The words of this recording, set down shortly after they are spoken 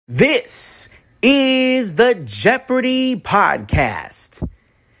This is the Jeopardy podcast.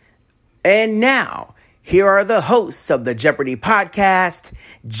 And now, here are the hosts of the Jeopardy podcast,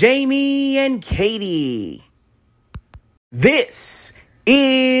 Jamie and Katie. This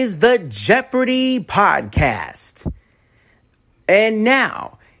is the Jeopardy podcast. And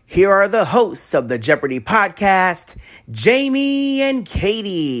now, here are the hosts of the Jeopardy podcast, Jamie and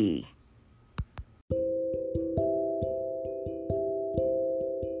Katie.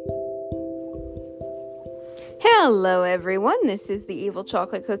 Hello everyone, this is the Evil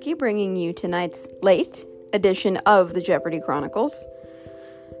Chocolate Cookie bringing you tonight's late edition of the Jeopardy Chronicles.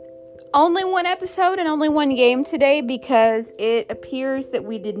 Only one episode and only one game today because it appears that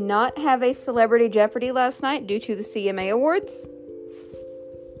we did not have a Celebrity Jeopardy last night due to the CMA Awards.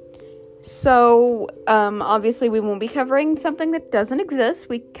 So, obviously we won't be covering something that doesn't exist.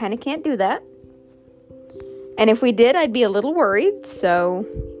 We kind of can't do that. And if we did, I'd be a little worried. So,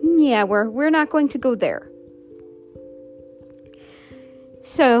 yeah, we're not going to go there.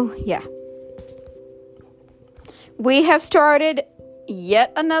 So, yeah. We have started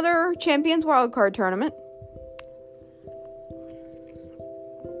yet another Champions Wildcard Tournament.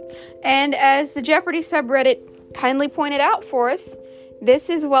 And as the Jeopardy subreddit kindly pointed out for us, this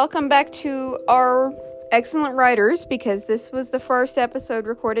is welcome back to our excellent writers because this was the first episode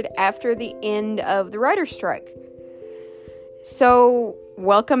recorded after the end of the writer's strike. So,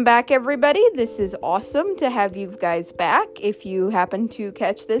 welcome back, everybody. This is awesome to have you guys back. If you happen to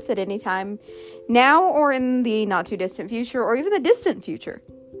catch this at any time now or in the not-too-distant future or even the distant future.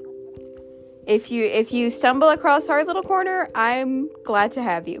 If you stumble across our little corner, I'm glad to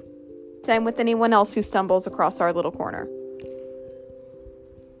have you. Same with anyone else who stumbles across our little corner.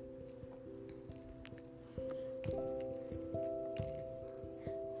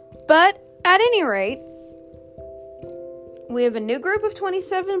 But, at any rate, we have a new group of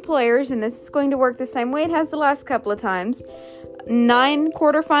 27 players, and this is going to work the same way it has the last couple of times. 9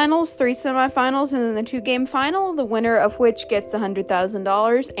 quarterfinals, 3 semifinals, and then the 2-game final, the winner of which gets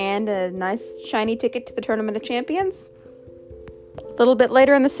 $100,000 and a nice shiny ticket to the Tournament of Champions a little bit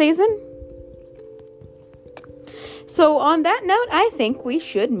later in the season. So on that note, I think we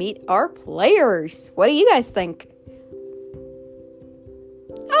should meet our players. What do you guys think?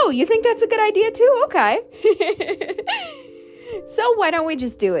 Oh, you think that's a good idea too? Okay. So why don't we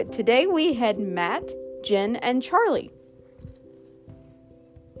just do it? Today we had Matt, Jen, and Charlie.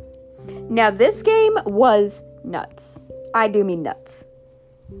 Now this game was nuts. I do mean nuts.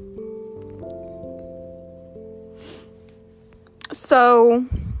 So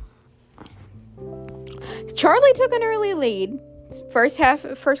Charlie took an early lead,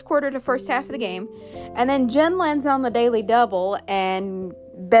 first quarter to first half of the game, and then Jen lands on the daily double and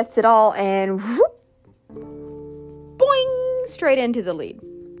bets it all and whoop, boing, straight into the lead.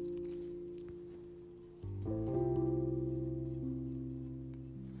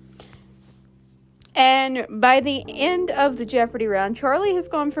 And by the end of the Jeopardy round, Charlie has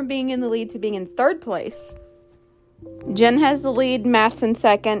gone from being in the lead to being in third place. Jen has the lead, Matt's in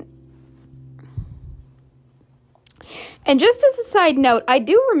second. And just as a side note, I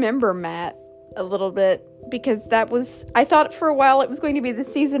do remember Matt a little bit because I thought for a while it was going to be the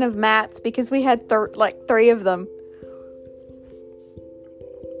season of Matt's because we had 3 of them.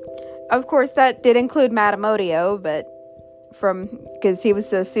 Of course, that did include Matt Amodio, but because he was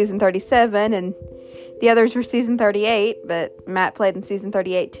season 37 and the others were season 38, but Matt played in season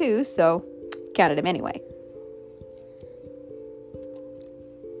 38 too, so counted him anyway.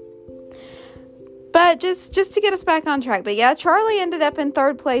 But just to get us back on track. But yeah, Charlie ended up in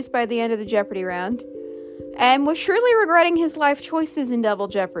third place by the end of the Jeopardy round and was surely regretting his life choices in Double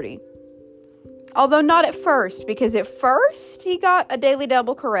Jeopardy. Although not at first, because at first he got a daily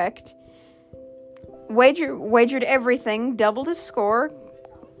double correct, wagered everything, doubled his score,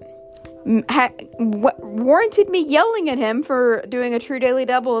 warranted me yelling at him for doing a true daily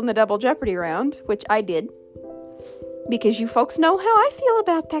double in the Double Jeopardy round, which I did, because you folks know how I feel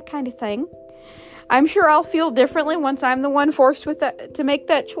about that kind of thing. I'm sure I'll feel differently once I'm the one forced to make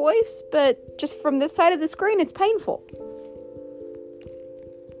that choice, but just from this side of the screen, it's painful.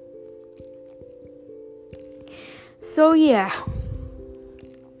 So, yeah.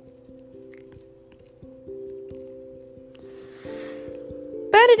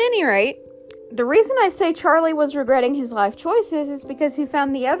 But at any rate, the reason I say Charlie was regretting his life choices is because he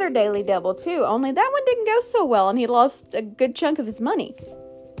found the other daily double too, only that one didn't go so well and he lost a good chunk of his money.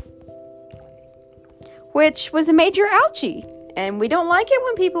 Which was a major ouchie, and we don't like it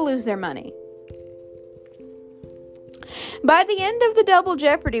when people lose their money. By the end of the Double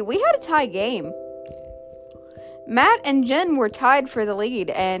Jeopardy, we had a tie game. Matt and Jen were tied for the lead,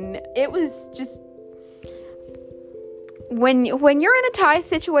 and it was just... When you're in a tie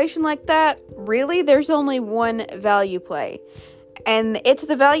situation like that, really, there's only one value play. And it's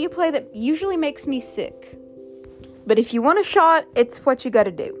the value play that usually makes me sick. But if you want a shot, it's what you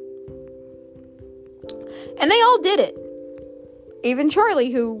gotta do. And they all did it. Even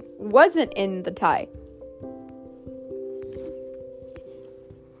Charlie, who wasn't in the tie.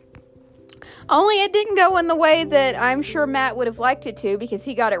 Only it didn't go in the way that I'm sure Matt would have liked it to, because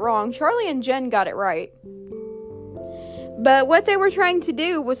he got it wrong. Charlie and Jen got it right. But what they were trying to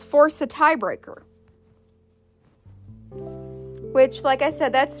do was force a tiebreaker. Which, like I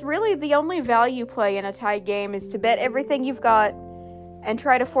said, that's really the only value play in a tied game, is to bet everything you've got and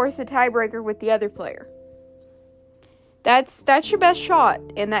try to force a tiebreaker with the other player. That's your best shot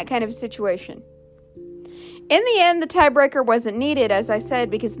in that kind of a situation. In the end, the tiebreaker wasn't needed, as I said,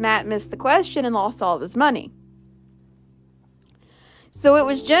 because Matt missed the question and lost all of his money. So it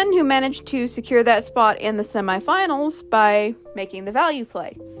was Jen who managed to secure that spot in the semifinals by making the value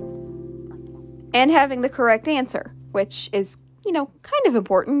play. And having the correct answer, which is, kind of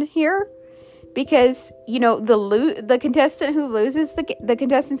important here. Because, the contestant who loses the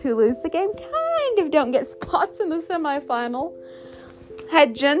contestants who lose the game kind of don't get spots in the semifinal.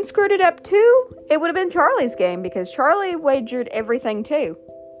 Had Jen screwed it up too, it would have been Charlie's game, because Charlie wagered everything too.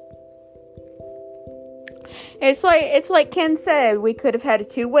 It's like Ken said, we could have had a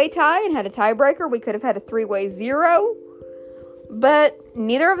 2-way tie and had a tiebreaker. We could have had a 3-way 0, but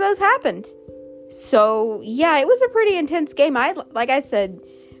neither of those happened. So yeah, it was a pretty intense game. Like I said,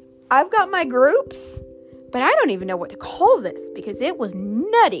 I've got my groups, but I don't even know what to call this, because it was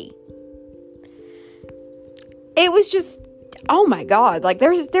nutty. It was just, oh my God, like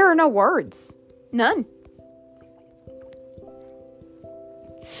there are no words. None.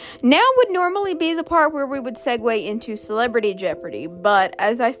 Now would normally be the part where we would segue into Celebrity Jeopardy, but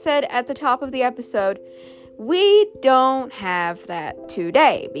as I said at the top of the episode, we don't have that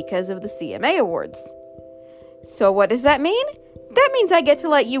today because of the CMA Awards. So what does that mean? That means I get to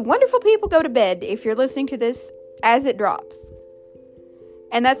let you wonderful people go to bed if you're listening to this as it drops.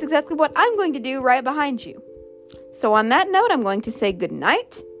 And that's exactly what I'm going to do right behind you. So on that note, I'm going to say good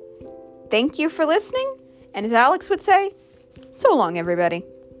night. Thank you for listening. And as Alex would say, so long, everybody.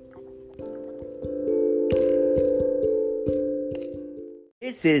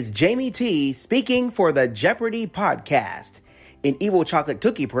 This is Jamie T speaking for the Jeopardy podcast, an Evil Chocolate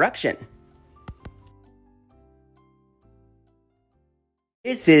Cookie production.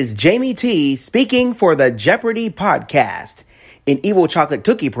 This is Jamie T speaking for the Jeopardy podcast, an Evil Chocolate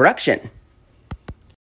Cookie production.